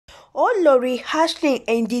Olori Ashley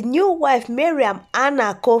and the new wife Mariam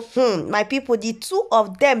Anako, my people, the two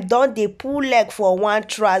of them don dey pull leg for one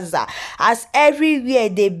trouser as everywhere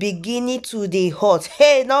they beginning to dey hot.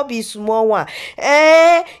 Hey, not be small one.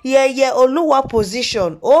 Yeah, Oluwa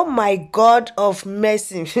position. Oh my God of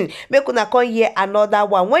mercy. Make una come hear another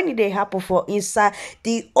one when e dey happen for inside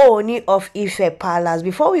the Ooni of Ife Palace.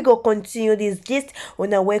 Before we go continue this gist,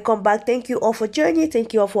 una welcome back. Thank you all for joining.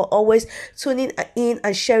 Thank you all for always tuning in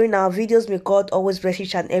and sharing our videos. May God always bless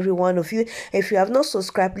each and every one of you. If you have not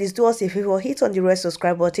subscribed, please do us a favor, hit on the red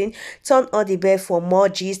subscribe button, turn on the bell for more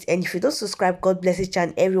gist. And if you don't subscribe, God bless each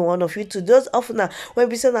and every one of you. To those of now when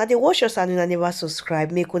we say now they watch us and never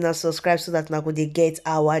subscribe, make una subscribe so that now they get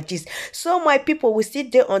our gist. So my people, we still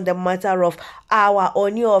there on the matter of our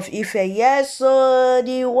Ooni of Ife. Yes, so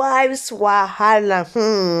the wives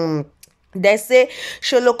wahala. They say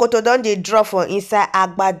Sholokoto don dey drop for inside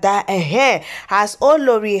Agbada as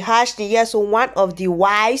Olori Ashley, yes, one of the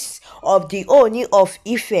wives of the Ooni of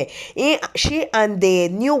Ife. She and the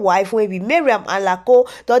new wife wey be Mariam Anako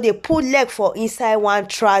don dey pull leg for inside one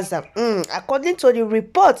trouser. According to the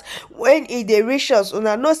report when e dey reach us,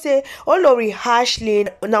 una know say Olori Ashley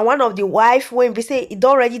na one of the wife wey be say e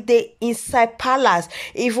don already dey inside palace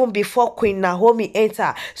even before Queen Naomi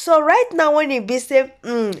enter. So right now when e be say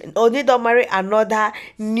Ooni don marry another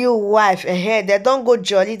new wife, they don't go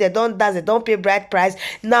jolly, they don't dance, they don't pay bride price.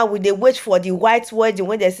 Now we dey wait for the white wedding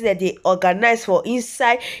when they say that they organize for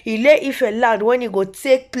inside Ile-Ife land when it go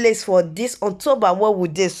take place for this October. What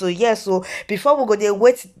would they? So yes, so before we go they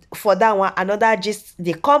wait for that one, another gist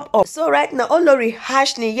they come up. So right now Olori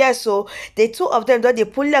Ashley, yes, so the two of them don they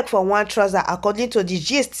pull leg for one trouser. According to the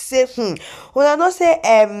gist, say una know say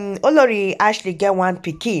Olori Ashley get one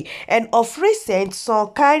pikin, and of recent some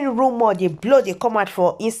kind rumor they blow they come out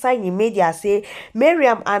for inside the media say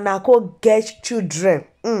Mariam Anako get children.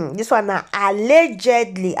 This one now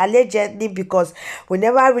allegedly, because we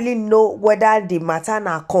never really know whether the matter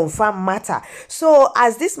now confirm matter. So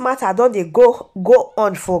as this matter don't they go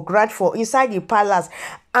on for grant for inside the palace,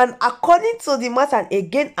 and according to the matter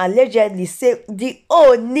again allegedly say the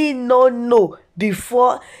Ooni no know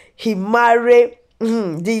before he marry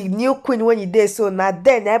the new queen when he did. So now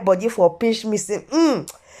then everybody for pinch me say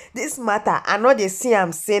this matter I know they see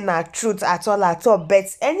I'm saying na truth at all,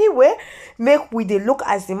 but anyway, make we dey look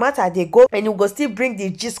as the matter they go, and you go still bring the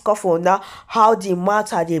gist for now how the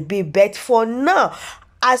matter they be. But for now,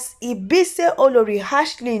 as e be say Olori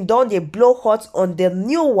Ashley don dey blow hot on the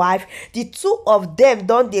new wife, the two of them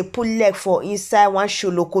don dey pull leg for inside one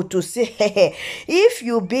sholoko to say if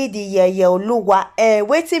you be the yeye Oluwa,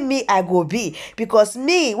 waiting me I go be, because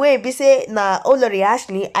me when e be say na Olori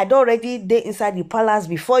Ashley I don already dey inside the palace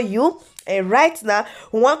before you. And right now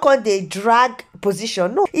one con dey drag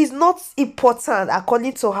position. No, it's not important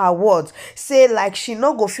according to her words. Say like she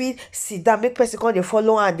no go fit sit down make person come dey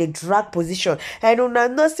follow her and dey drag position. And una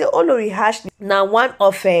know say Olori Ashley na one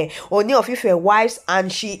of Ooni of Ife wives,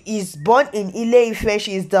 and she is born in Ile-Ife.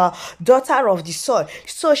 She is the daughter of the soil,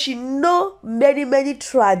 so she know many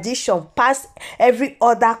tradition past every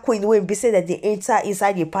other queen wey be say that they enter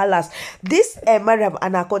inside the palace. This Mariam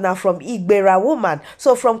Anako na from Igbera woman,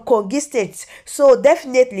 so from Kogi State. So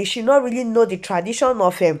definitely she not really know the tradition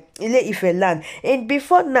of Ile-Ife land. And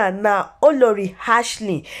before now Olori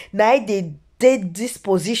Ashley now they did this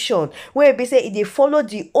position where be say they follow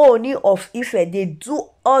the Ooni of Ife. They do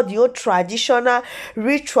all the old traditional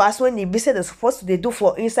rituals when they be say they're supposed to they do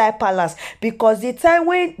for inside palace, because the time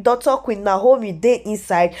when Dr. Queen Naomi dey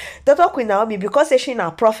inside, Dr. Queen Naomi, because say she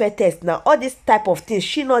na prophetess, now all this type of things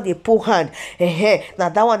she know they pull hand. Now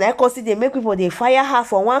that one I consider they make people they fire her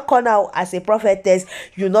for one corner as a prophetess.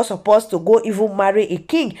 You're not supposed to go even marry a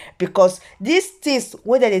king, because these things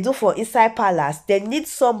when they do for inside palace, they need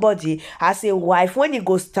somebody as a wife when you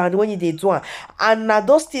go stand when you they do one. And now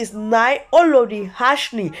those things now Olori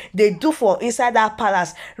Ashley they do for inside that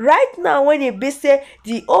palace. Right now when it be say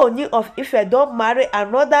the Ooni of Ife don't marry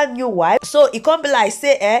another new wife, so it can't be like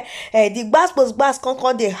say the gbas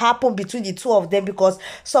can't they happen between the two of them, because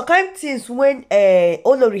some kind things when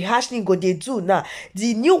Olori Ashley go they do now,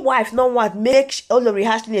 the new wife no want make Olori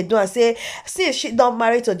Ashley do and say since she don't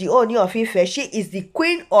marry to the Ooni of Ife, she is the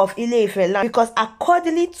queen of Ile-Ife land, because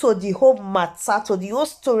accordingly to the whole matter, to the whole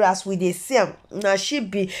story as we they see now, she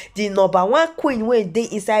be the number one queen when they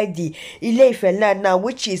dey inside the Ile-Ife land now,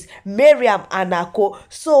 which is Mariam and Anako.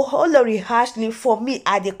 So Olori Ashley, for me,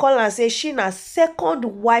 I dey call am say she na second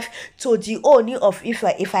wife to the Ooni of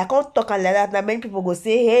Ife. If I can't talk am like that, na many people go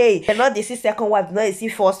say, hey, dem no dey see second wife, dem no dey see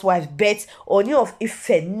first wife. But Ooni of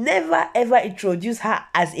Ife never ever introduce her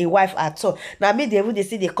as a wife at all. Na me dey even dey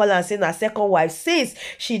see dey call am say na second wife, since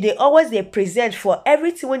she dey always dey present for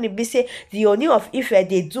everything when e be say the Ooni of Ife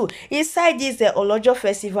dey do inside this Olojo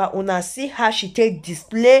festival. Una see how she take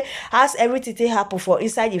display, as everything take happen for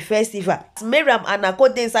inside the festival. Mariam and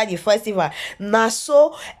Anako dey inside the festival, na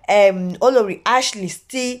so Olori Ashley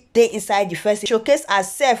still dey inside the festival, showcase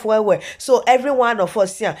herself well well, so every one of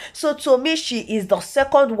us see am. So to me, she is the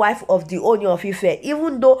second wife of the Ooni of Ife,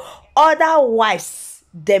 even though other wives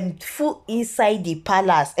them full inside the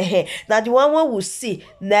palace. Now the one we will see,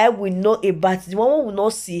 now we know about the one we will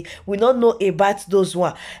not see, we not know about those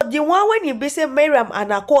one. The one when you be say Mariam,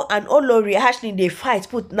 Anako and Olori Ashley they fight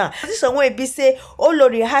put now. This one when you be say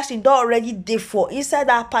Olori Ashley don't already dey for inside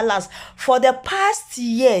that palace for the past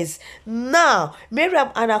years. Now Mariam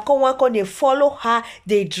and Anako one can they follow her,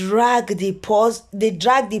 they drag the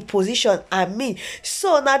position. I mean,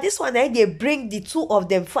 so now this one they bring the two of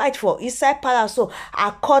them fight for inside palace. So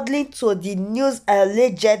according to the news,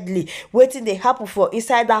 allegedly wetin dey happen for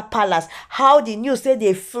inside that palace, how the news say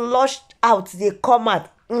they flushed out, they come out.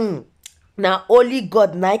 Now only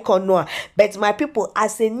God na can know. But my people,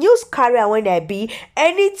 as a news carrier, when I be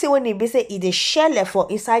anything when they be say it is share for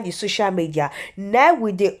inside the social media, now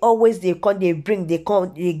we they always they bring,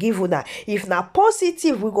 they give una. If na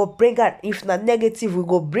positive, we go bring her. If na negative, we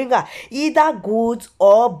go bring her. Either good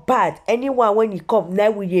or bad, anyone when you come, now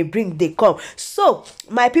we they bring, they come. So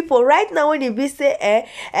my people, right now when they be say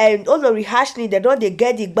and Olori Ashley, they don't they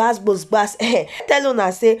get the bass. Tell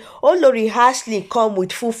una say Olori Ashley come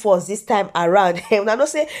with full force this time around. I know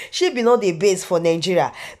say she be not the base for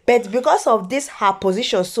Nigeria, but because of this her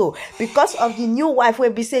position, so because of the new wife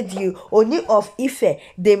when be said the Ooni of Ife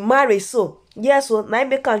they marry, so yes, so now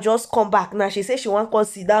make can just come back. Now she say she want to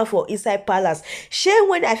sit down for inside palace. She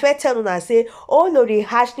when I first tell una say Olori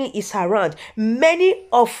Ashley is around, many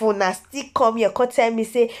of una still come here come tell me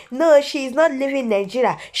say no, she is not living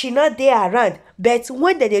Nigeria, she not there around. But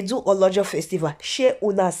when they do Olojo festival, she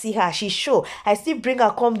una see her, she show. I still bring her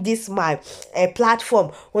come this my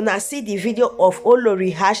platform. Una see the video of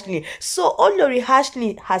Olori Ashley. So Olori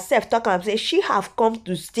Ashley herself talk and say she have come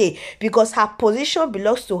to stay because her position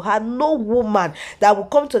belongs to her. No woman that will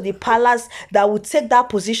come to the palace that will take that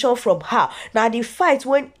position from her. Now the fight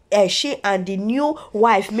when she and the new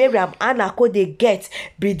wife Mariam Anako they get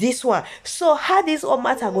be this one. So how this all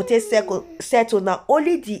matter go take settle now?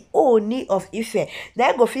 Only the Ooni of Ife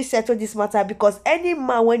they go fit settle this matter, because any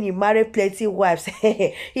man when he marry plenty wives,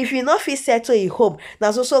 if you not fit settle in home,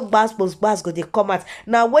 now so gbas go they come out.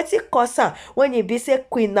 Now what's it cause when you be say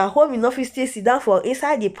Queen Naomi not fit still sit down for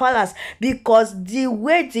inside the palace, because the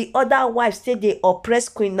way the other wives say they oppress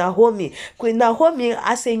Queen Naomi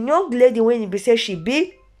as a young lady, when you be say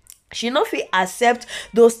she no fit accept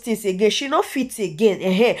those things again, she no fit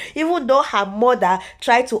again. Even though her mother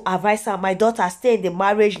tried to advise her, my daughter, stay in the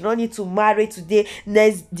marriage, no need to marry today,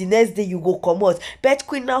 the next day you go comot. But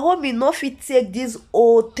Queen Naomi no fit take these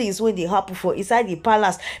old things when they happen for inside the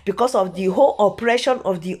palace because of the whole oppression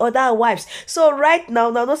of the other wives. So right now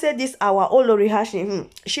no say this our Olori Ashley,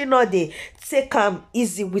 she no dey take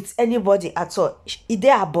easy with anybody at all. E dey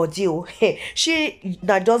her body. She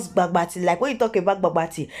na just gbagbati. Like when you talk about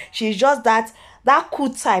gbagbati, she's just that cool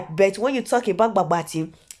type. But when you talk about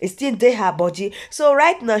gbagbati, it's still dey her body. So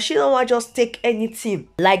right now she don't want just take anything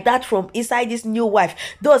like that from inside this new wife.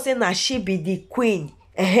 Though say na she be the queen,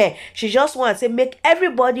 she just wants to make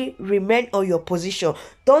everybody remain on your position.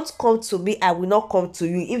 Don't come to me, I will not come to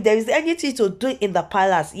you. If there is anything to do in the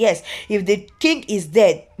palace, yes, if the king is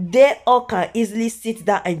dead, they all can easily sit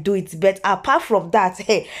down and do it. But apart from that,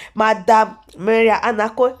 Madam Mariam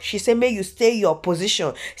Anako, she said, may you stay your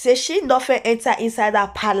position. Say she nothing enter inside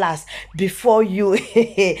that palace before you.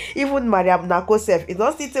 Even Mariam Anako self, it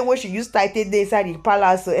don't sit when she used title dey inside the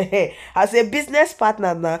palace. As a business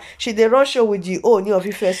partner now, she dey run show with the Ooni of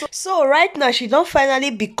Ife. So right now, she don't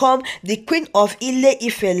finally become the queen of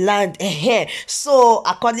Ile-Ife land. So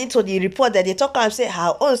according to the report that they talk and say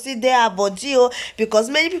her own still there body, because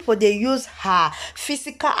many people they use her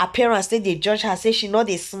physical appearance, they judge her, say she know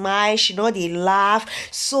they smile, she know they laugh,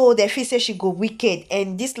 so they feel say she go wicked.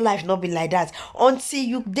 And this life not be like that until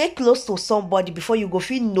you dey close to somebody before you go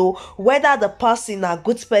feel know whether the person a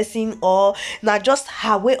good person or not just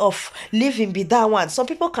her way of living be that one. Some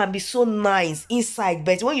people can be so nice inside,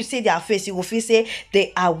 but when you see their face, you will feel say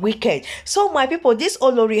they are wicked. So my people, this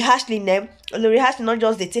Olori Ashley name, Olori Ashley not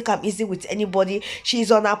just they take am easy with anybody.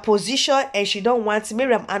 She's on her position and she don't want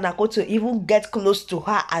Mariam and Anako to even get close to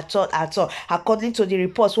her at all, according to the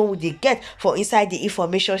reports when we dey get for inside the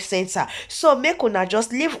information center. So make una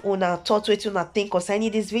just leave una thought wetin una think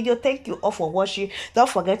concerning this video. Thank you all for watching. Don't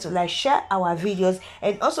forget to like, share our videos,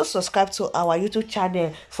 and also subscribe to our YouTube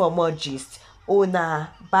channel for more gist. Una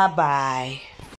bye bye.